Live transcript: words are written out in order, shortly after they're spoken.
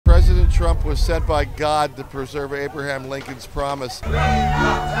Trump was sent by God to preserve Abraham Lincoln's promise.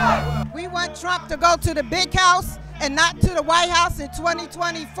 We want Trump to go to the big house and not to the White House in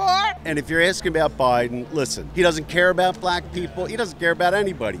 2024. And if you're asking about Biden, listen, he doesn't care about black people. He doesn't care about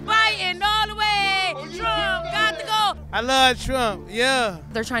anybody. Fighting all the way. Trump got to go. I love Trump, yeah.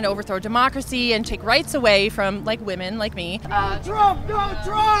 They're trying to overthrow democracy and take rights away from like women like me. Trump, no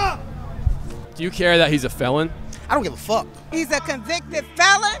Trump! Do you care that he's a felon? I don't give a fuck. He's a convicted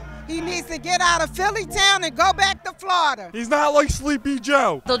felon. He needs to get out of Philly town and go back to Florida. He's not like Sleepy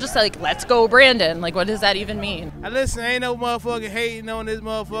Joe. They'll just say, like, let's go, Brandon. Like, what does that even mean? Listen, ain't no motherfucker hating on this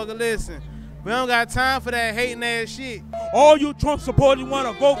motherfucker. Listen, we don't got time for that hating ass shit. All you Trump supporters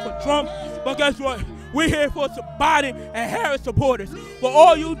want to vote for Trump, but guess what? We're here for some Biden and Harris supporters. For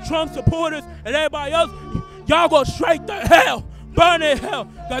all you Trump supporters and everybody else, y'all go straight to hell. Burn in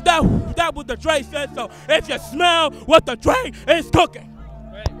hell. Cause that what the Dre said. So if you smell what the Dre is cooking.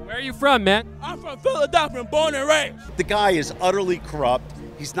 Where are you from, man? I'm from Philadelphia, born and raised. The guy is utterly corrupt.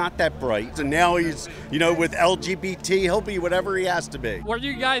 He's not that bright. And now he's, you know, with LGBT, he'll be whatever he has to be. What are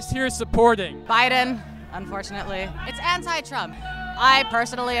you guys here supporting? Biden, unfortunately. It's anti-Trump. I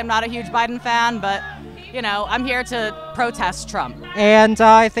personally am not a huge Biden fan, but, you know, I'm here to protest Trump. And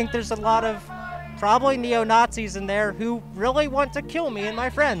I think there's a lot of probably neo-Nazis in there who really want to kill me and my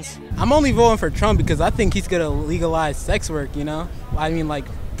friends. I'm only voting for Trump because I think he's gonna legalize sex work, you know? I mean, like,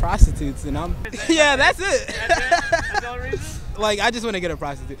 prostitutes, and yeah, that's it. That's all reason? Like, I just want to get a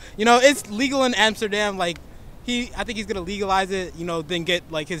prostitute. You know, it's legal in Amsterdam. Like, I think he's gonna legalize it. You know, then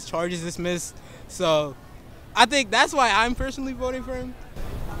get like his charges dismissed. So, I think that's why I'm personally voting for him.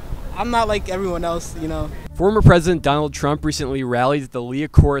 I'm not like everyone else, you know. Former President Donald Trump recently rallied at the Leah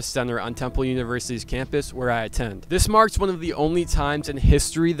Chorus Center on Temple University's campus, where I attend. This marks one of the only times in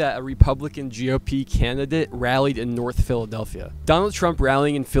history that a Republican GOP candidate rallied in North Philadelphia. Donald Trump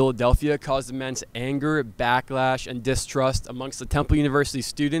rallying in Philadelphia caused immense anger, backlash, and distrust amongst the Temple University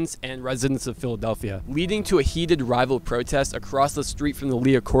students and residents of Philadelphia, leading to a heated rival protest across the street from the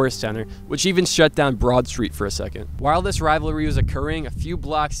Leah Chorus Center, which even shut down Broad Street for a second. While this rivalry was occurring, a few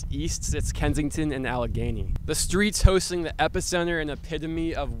blocks east sits Kensington and Allegheny, the streets hosting the epicenter and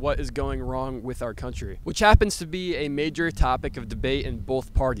epitome of what is going wrong with our country, which happens to be a major topic of debate in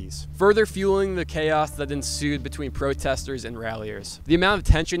both parties, further fueling the chaos that ensued between protesters and ralliers. The amount of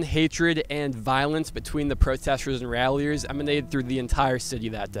tension, hatred, and violence between the protesters and ralliers emanated through the entire city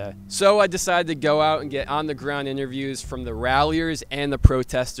that day. So I decided to go out and get on-the-ground interviews from the ralliers and the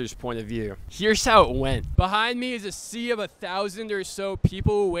protesters' point of view. Here's how it went. Behind me is a sea of 1,000 or so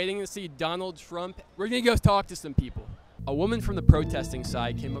people waiting to see Donald Trump. We're gonna go talk to some people. A woman from the protesting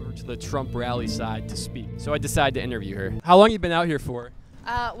side came over to the Trump rally side to speak, so I decided to interview her. How long have you been out here for?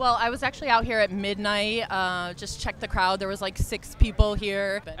 Well, I was actually out here at midnight, just checked the crowd. There was like 6 people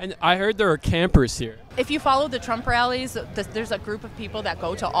here. And I heard there are campers here. If you follow the Trump rallies, there's a group of people that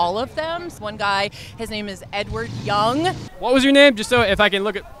go to all of them. One guy, his name is Edward Young. What was your name? Just so if I can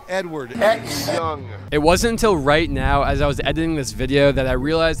look at... Edward X. Young. It wasn't until right now, as I was editing this video, that I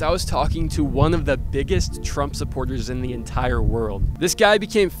realized I was talking to one of the biggest Trump supporters in the entire world. This guy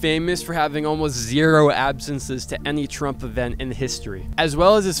became famous for having almost 0 absences to any Trump event in history, as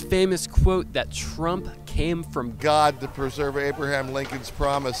well as his famous quote that Trump came from God to preserve Abraham Lincoln's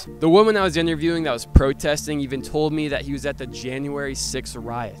promise. The woman I was interviewing that was protesting even told me that he was at the January 6th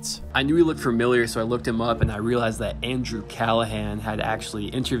riots. I knew he looked familiar, so I looked him up and I realized that Andrew Callahan had actually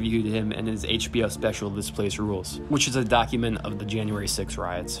interviewed him in his HBO special This Place Rules, which is a document of the January 6th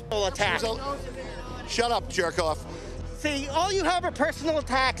riots. Attack. Shut up, jerk off. See, all you have are personal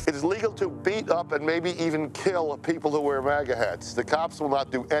attacks. It is legal to beat up and maybe even kill people who wear MAGA hats. The cops will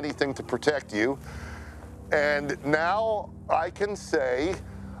not do anything to protect you. And now I can say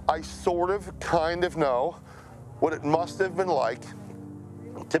I sort of, kind of know what it must have been like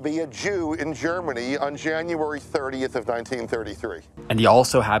to be a Jew in Germany on January 30th of 1933. And he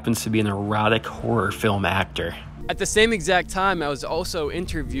also happens to be an erotic horror film actor. At the same exact time, I was also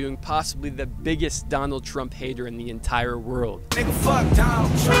interviewing possibly the biggest Donald Trump hater in the entire world. Nigga, fuck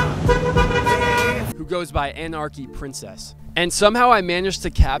Donald Trump. Who goes by Anarchy Princess. And somehow I managed to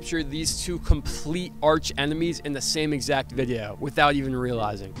capture these two complete arch enemies in the same exact video without even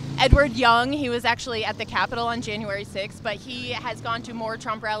realizing. Edward Young, he was actually at the Capitol on January 6th, but he has gone to more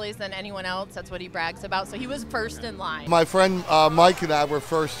Trump rallies than anyone else. That's what he brags about. So he was first in line. My friend Mike and I were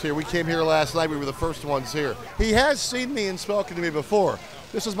first here. We came here last night. We were the first ones here. He has seen me and spoken to me before.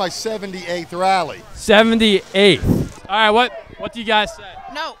 This is my 78th rally. 78th. All right, what do you guys say?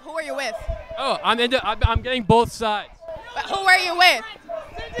 No, who are you with? Oh, I'm getting both sides. But who are you with?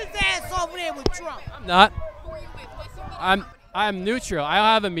 Send his ass over there with Trump. I'm not. Who are you with? What's your meeting company? I'm neutral. I don't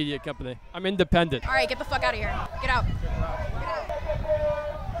have a media company. I'm independent. All right, get the fuck out of here. Get out.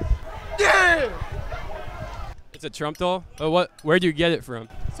 Yeah! It's a Trump doll? Oh, where do you get it from?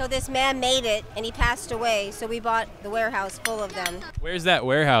 So this man made it, and he passed away, so we bought the warehouse full of them. Where's that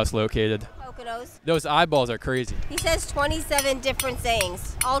warehouse located? Poconos. Those eyeballs are crazy. He says 27 different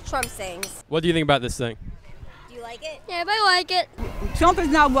sayings, all Trump sayings. What do you think about this thing? Do you like it? Yeah, I like it. Trump is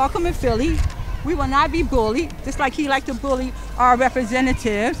not welcome in Philly. We will not be bullied, just like he liked to bully our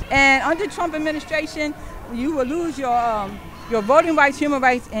representatives. And under Trump administration, you will lose your voting rights, human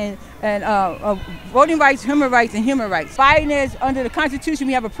rights, and voting rights, human rights, and human rights. Biden is, under the Constitution,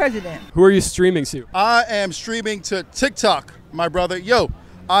 we have a president. Who are you streaming to? I am streaming to TikTok, my brother. Yo,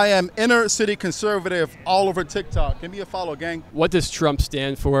 I am inner city conservative all over TikTok. Give me a follow, gang. What does Trump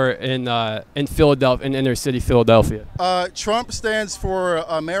stand for in Philadelphia, in inner city Philadelphia? Trump stands for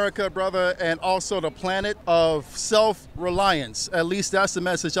America, brother, and also the planet of self-reliance. At least that's the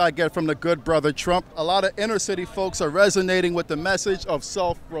message I get from the good brother Trump. A lot of inner city folks are resonating with the message of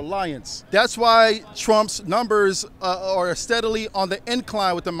self-reliance. That's why Trump's numbers are steadily on the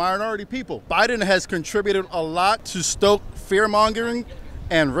incline with the minority people. Biden has contributed a lot to stoke fear-mongering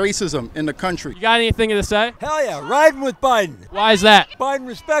and racism in the country. You got anything to say? Hell yeah, riding with Biden. Why is that? Biden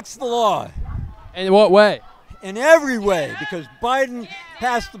respects the law. In what way? In every way, because Biden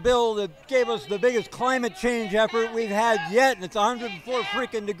passed the bill that gave us the biggest climate change effort we've had yet, and it's 104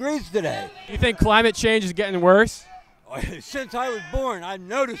 freaking degrees today. You think climate change is getting worse? Since I was born, I've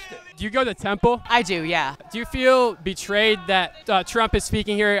noticed it. Do you go to Temple? I do, yeah. Do you feel betrayed that Trump is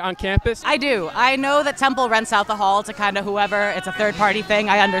speaking here on campus? I do. I know that Temple rents out the hall to kind of whoever. It's a third-party thing.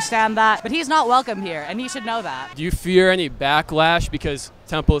 I understand that. But he's not welcome here, and he should know that. Do you fear any backlash because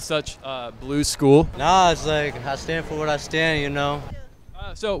Temple is such a blue school? Nah, it's like I stand for what I stand, you know.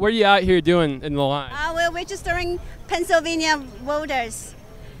 So what are you out here doing in the line? We're registering Pennsylvania voters,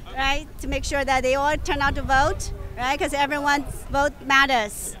 right, to make sure that they all turn out to vote. Right, because everyone's vote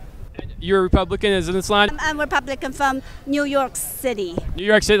matters. You're a Republican, is in this line? I'm Republican from New York City. New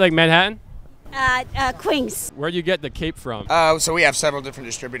York City, like Manhattan? Queens. Where do you get the cape from? So we have several different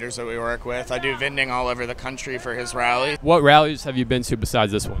distributors that we work with. I do vending all over the country for his rally. What rallies have you been to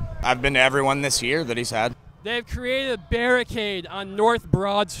besides this one? I've been to everyone this year that he's had. They've created a barricade on North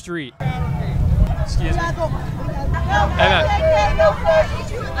Broad Street. Excuse me.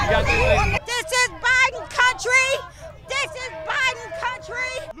 This is Biden country. This is Biden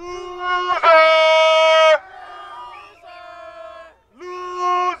country.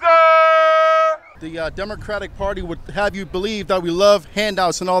 The Democratic Party would have you believe that we love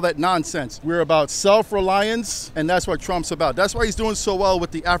handouts and all that nonsense. We're about self-reliance, and that's what Trump's about. That's why he's doing so well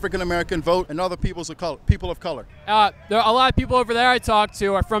with the African-American vote and other people of color. There are a lot of people over there I talk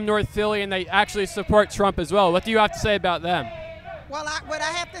to are from North Philly, and they actually support Trump as well. What do you have to say about them? Well, what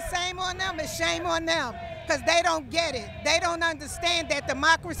I have to say on them is shame on them, because they don't get it. They don't understand that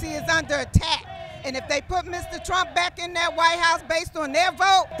democracy is under attack. And if they put Mr. Trump back in that White House based on their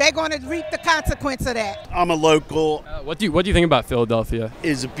vote, they're going to reap the consequence of that. I'm a local. What do you think about Philadelphia?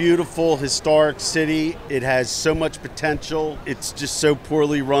 It's a beautiful, historic city. It has so much potential. It's just so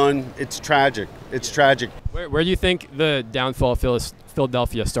poorly run. It's tragic. It's tragic. Where do you think the downfall of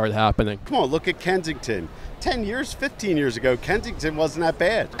Philadelphia started happening? Come on, look at Kensington. 10 years, 15 years ago, Kensington wasn't that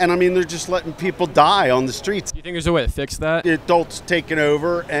bad. And I mean, they're just letting people die on the streets. Do you think there's a way to fix that? The adults taking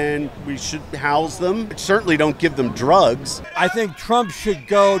over, and we should house them. Certainly don't give them drugs. I think Trump should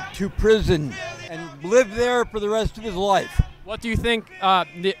go to prison and live there for the rest of his life. What do you think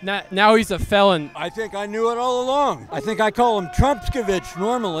now he's a felon? I think I knew it all along. I think I call him Trumpskovich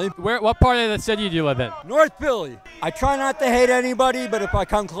normally. What part of the city do you live in? North Philly. I try not to hate anybody, but if I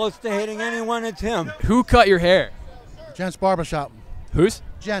come close to hating anyone, it's him. Who cut your hair? Gents Barbershop. Whose?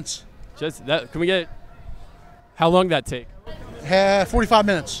 Gents. Can we get it? How long did that take? 45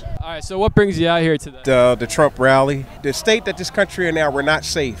 minutes. All right, so what brings you out here today? The Trump rally. The state that this country in now, we're not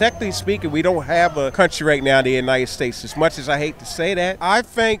safe. Technically speaking, we don't have a country right now in the United States. As much as I hate to say that, I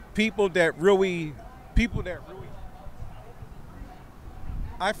think people that really vote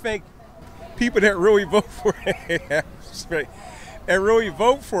for him, and really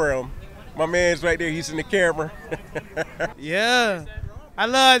vote for him. My man's right there. He's in the camera. Yeah, I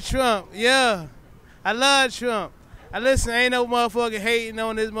love Trump. Yeah, I love Trump. Listen, ain't no motherfucker hating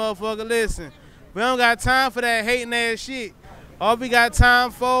on this motherfucker. Listen, we don't got time for that hating ass shit. All we got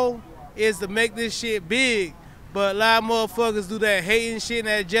time for is to make this shit big. But a lot of motherfuckers do that hating shit and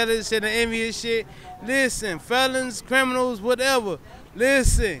that jealous and the envious shit. Listen, felons, criminals, whatever.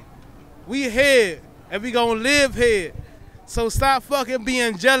 Listen, we here and we gonna live here. So stop fucking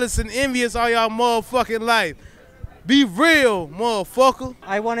being jealous and envious all y'all motherfucking life. Be real, motherfucker.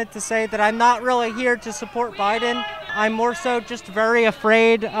 I wanted to say that I'm not really here to support Biden. I'm more so just very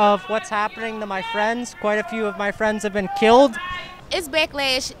afraid of what's happening to my friends. Quite a few of my friends have been killed. It's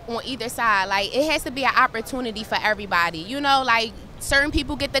backlash on either side. Like, it has to be an opportunity for everybody. You know, like, certain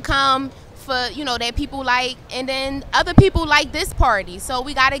people get to come for, you know, that people like, and then other people like this party. So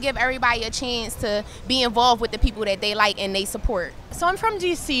we got to give everybody a chance to be involved with the people that they like and they support. So I'm from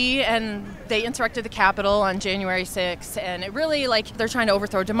DC, and they insurrected the Capitol on January 6th, and it really, like, they're trying to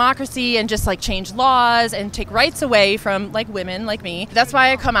overthrow democracy and just, like, change laws and take rights away from, like, women like me. That's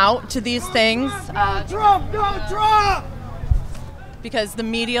why I come out to these things. Trump, no Trump! Because the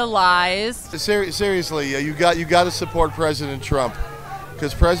media lies. Seriously, you got to support President Trump,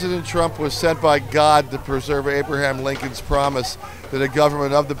 because President Trump was sent by God to preserve Abraham Lincoln's promise that a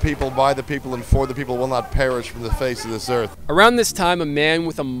government of the people, by the people, and for the people will not perish from the face of this earth. Around this time, a man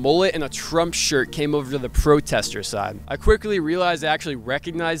with a mullet and a Trump shirt came over to the protester side. I quickly realized I actually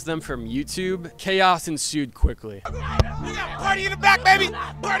recognized them from YouTube. Chaos ensued quickly. Party in the back, baby!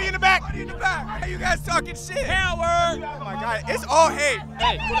 Party in the back! Party in the back! How you guys talking shit? Howard! Oh my God, it's all hate.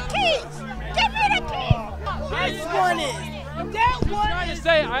 Give me the keys! Give me the keys! This one is. That one trying to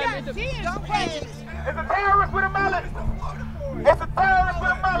say I It's a terrorist with a mullet! It's a terrorist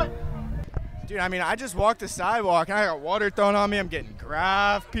with a mullet! Dude, I mean, I just walked the sidewalk and I got water thrown on me. I'm getting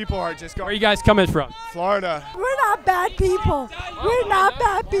graff. People are just going. Where are you guys coming from? Florida. We're not bad people. We're not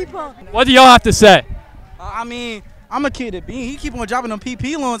bad people. What do y'all have to say? I mean, I'm a kid at Bean. He keep on dropping them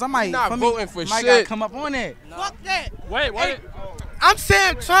PP loans. I might not voting for might shit. gotta come up on that. Fuck that. Wait, what? Hey, I'm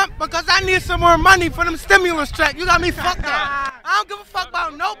saying Trump because I need some more money for them stimulus checks. You got me fucked up. I don't give a fuck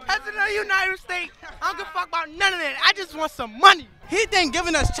about no president of the United States. I don't give a fuck about none of that. I just want some money. He think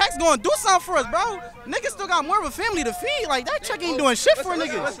giving us checks going to do something for us, bro. Niggas still got more of a family to feed. Like, that check ain't doing shit for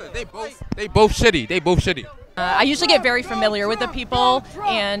niggas. Listen, they both shitty. They both shitty. I usually get very familiar with the people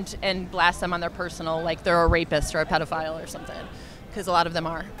and blast them on their personal, like they're a rapist or a pedophile or something, because a lot of them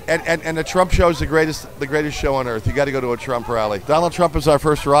are. And the Trump show is the greatest show on earth. You got to go to a Trump rally. Donald Trump is our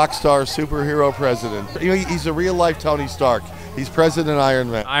first rock star superhero president. You know, he's a real life Tony Stark. He's President Iron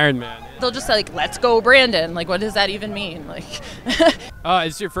Man. Iron Man. They'll just say, like, let's go, Brandon. Like, what does that even mean? Like,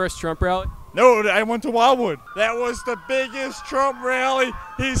 is this your first Trump rally? No, I went to Wildwood. That was the biggest Trump rally.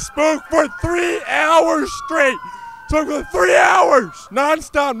 He spoke for 3 hours straight. Spoke for 3 hours,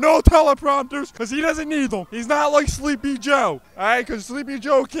 nonstop, no teleprompters, because he doesn't need them. He's not like Sleepy Joe, all right? Because Sleepy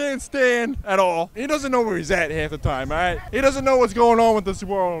Joe can't stand at all. He doesn't know where he's at half the time, all right? He doesn't know what's going on with this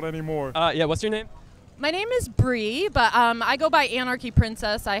world anymore. Yeah, what's your name? my name is Bree, but I go by Anarchy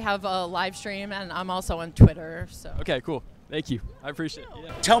Princess. I have a live stream, and I'm also on Twitter. So. Okay, cool. Thank you. I appreciate it.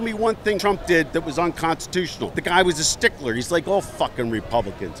 Yeah. Tell me one thing Trump did that was unconstitutional. The guy was a stickler. He's like all fucking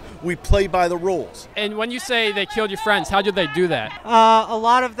Republicans. We play by the rules. And when you say they killed your friends, how did they do that? A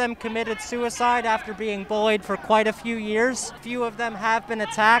lot of them committed suicide after being bullied for quite a few years. A few of them have been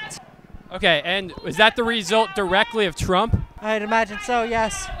attacked. Okay, and is that the result directly of Trump? I'd imagine so,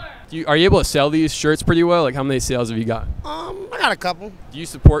 yes. Are you able to sell these shirts pretty well? Like, how many sales have you got? I got a couple. Do you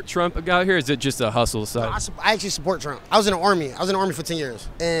support Trump out here, or is it just a hustle side? No, I actually support Trump. I was in the Army. I was in the Army for 10 years.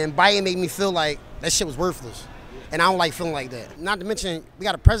 And Biden made me feel like that shit was worthless. And I don't like feeling like that. Not to mention, we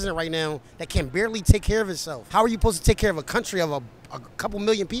got a president right now that can barely take care of himself. How are you supposed to take care of a country of a couple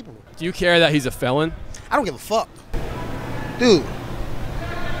million people? Do you care that he's a felon? I don't give a fuck. Dude,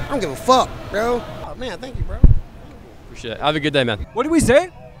 I don't give a fuck, bro. Oh, man, thank you, bro. Appreciate it. Have a good day, man. What did we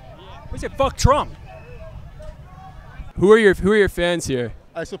say? We said fuck Trump. Who are your fans here?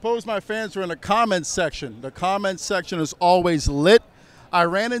 I suppose my fans are in the comments section. The comments section is always lit. I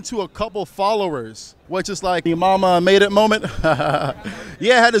ran into a couple followers, which is like the mama made it moment. Yeah,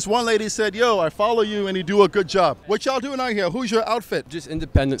 I had this one lady said, yo, I follow you and you do a good job. What y'all doing out here? Who's your outfit? Just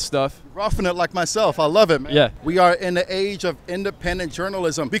independent stuff. Roughing it like myself. I love it, man. Yeah. We are in the age of independent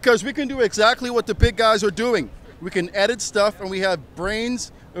journalism because we can do exactly what the big guys are doing. We can edit stuff and we have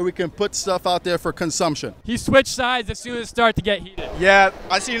brains or we can put stuff out there for consumption. He switched sides as soon as it started to get heated. Yeah,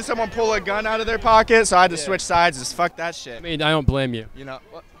 I seen someone pull a gun out of their pocket, so I had to switch sides. Just fuck that shit. I mean, I don't blame you. You know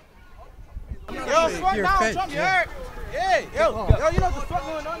what? Yo, fuck down, Trump, you heard? Yeah, yo, you know what the fuck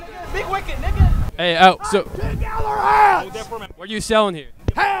going on, nigga? Big wicked, nigga. Hey, so what are you selling here?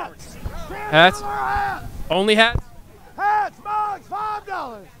 Hats. Hats? Only hats? Hats, mugs,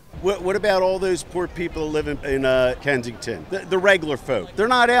 $5. What about all those poor people who live in Kensington? The regular folk. They're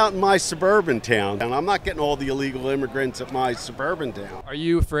not out in my suburban town, and I'm not getting all the illegal immigrants at my suburban town. Are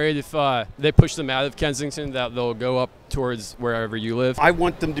you afraid if they push them out of Kensington that they'll go up towards wherever you live? I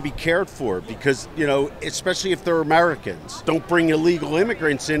want them to be cared for because, you know, especially if they're Americans. Don't bring illegal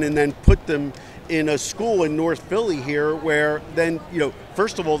immigrants in and then put them in a school in North Philly here where then,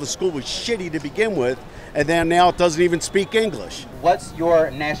 first of all, the school was shitty to begin with, and then now it doesn't even speak English. What's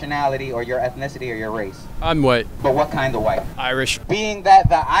your nationality or your ethnicity or your race? I'm white. But what kind of white? Irish. Being that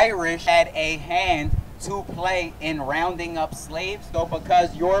the Irish had a hand to play in rounding up slaves, so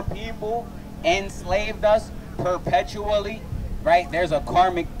because your people enslaved us perpetually, right, there's a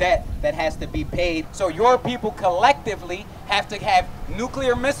karmic debt that has to be paid. So your people collectively have to have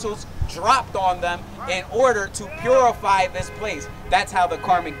nuclear missiles dropped on them in order to purify this place. That's how the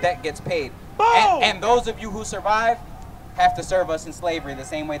karmic debt gets paid. And those of you who survive have to serve us in slavery the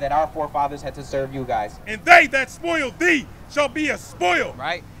same way that our forefathers had to serve you guys. And they that spoil thee shall be a spoil.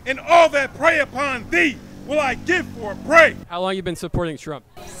 Right. And all that prey upon thee will I give for a prey. How long you been supporting Trump?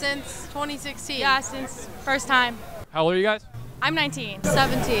 Since 2016. Yeah, since first time. How old are you guys? I'm 19.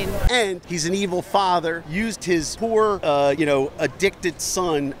 17. And he's an evil father, used his poor, addicted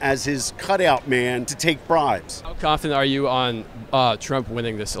son as his cutout man to take bribes. How confident are you on Trump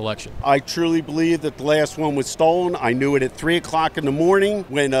winning this election? I truly believe that the last one was stolen. I knew it at 3 o'clock in the morning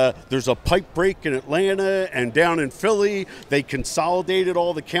when there's a pipe break in Atlanta and down in Philly. They consolidated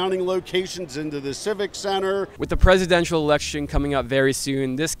all the counting locations into the Civic Center. With the presidential election coming up very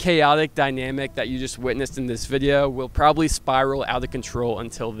soon, this chaotic dynamic that you just witnessed in this video will probably spiral out of control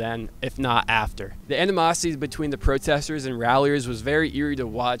until then, if not after. The animosity between the protesters and ralliers was very eerie to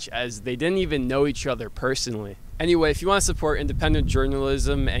watch, as they didn't even know each other personally. Anyway, if you want to support independent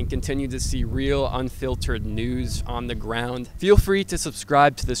journalism and continue to see real, unfiltered news on the ground, feel free to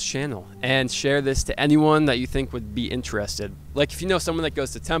subscribe to this channel and share this to anyone that you think would be interested. Like if you know someone that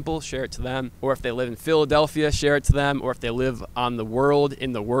goes to Temple, share it to them. Or if they live in Philadelphia, share it to them. Or if they live on the world,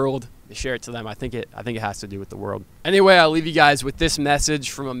 in the world, share it to them. I think it has to do with the world. Anyway, I'll leave you guys with this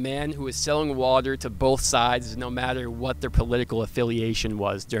message from a man who is selling water to both sides, no matter what their political affiliation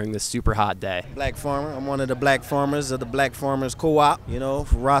was during this super hot day. Black farmer. I'm one of the black farmers of the Black Farmers Co-op,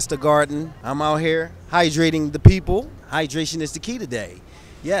 for Rasta Garden. I'm out here hydrating the people. Hydration is the key today.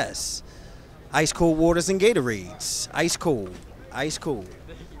 Yes. Ice cold waters and Gatorades. Ice cold. Ice cold.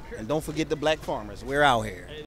 And don't forget the black farmers. We're out here.